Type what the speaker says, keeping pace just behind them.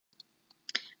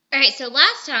All right, so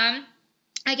last time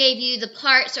I gave you the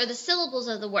parts or the syllables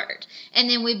of the word, and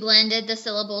then we blended the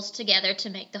syllables together to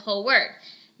make the whole word.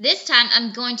 This time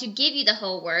I'm going to give you the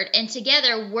whole word, and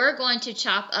together we're going to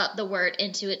chop up the word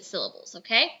into its syllables,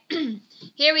 okay?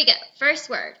 Here we go. First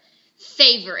word,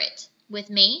 favorite. With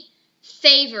me,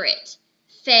 favorite.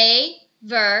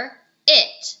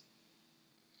 Fa-ver-it.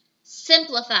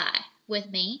 Simplify. With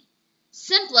me,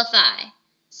 simplify.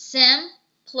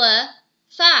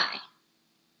 Sim-pli-fy.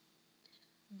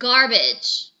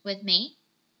 Garbage. With me,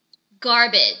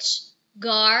 garbage.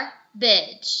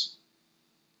 Garbage.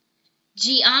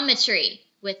 Geometry.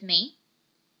 With me,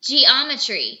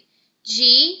 geometry.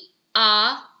 Ge-a-mi-tree.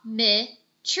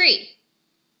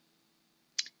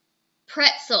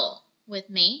 Pretzel. With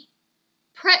me,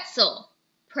 pretzel.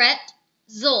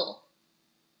 Pretzel.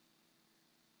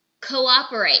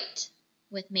 Cooperate.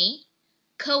 With me,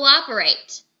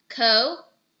 cooperate. Co-op-er-ate.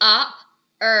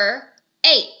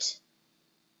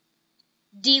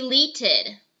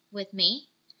 Deleted. With me,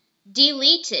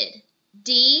 deleted.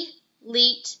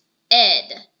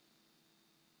 De-leat-ed.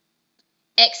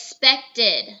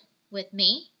 Expected. With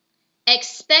me,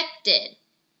 expected.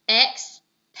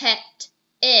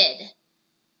 Ex-pect-ed.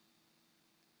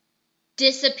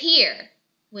 Disappear.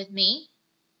 With me,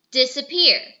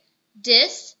 disappear.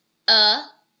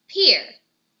 Dis-a-pear.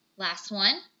 Last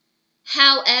one.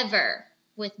 However.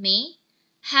 With me,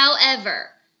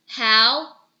 however.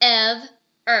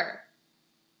 How-ev-er.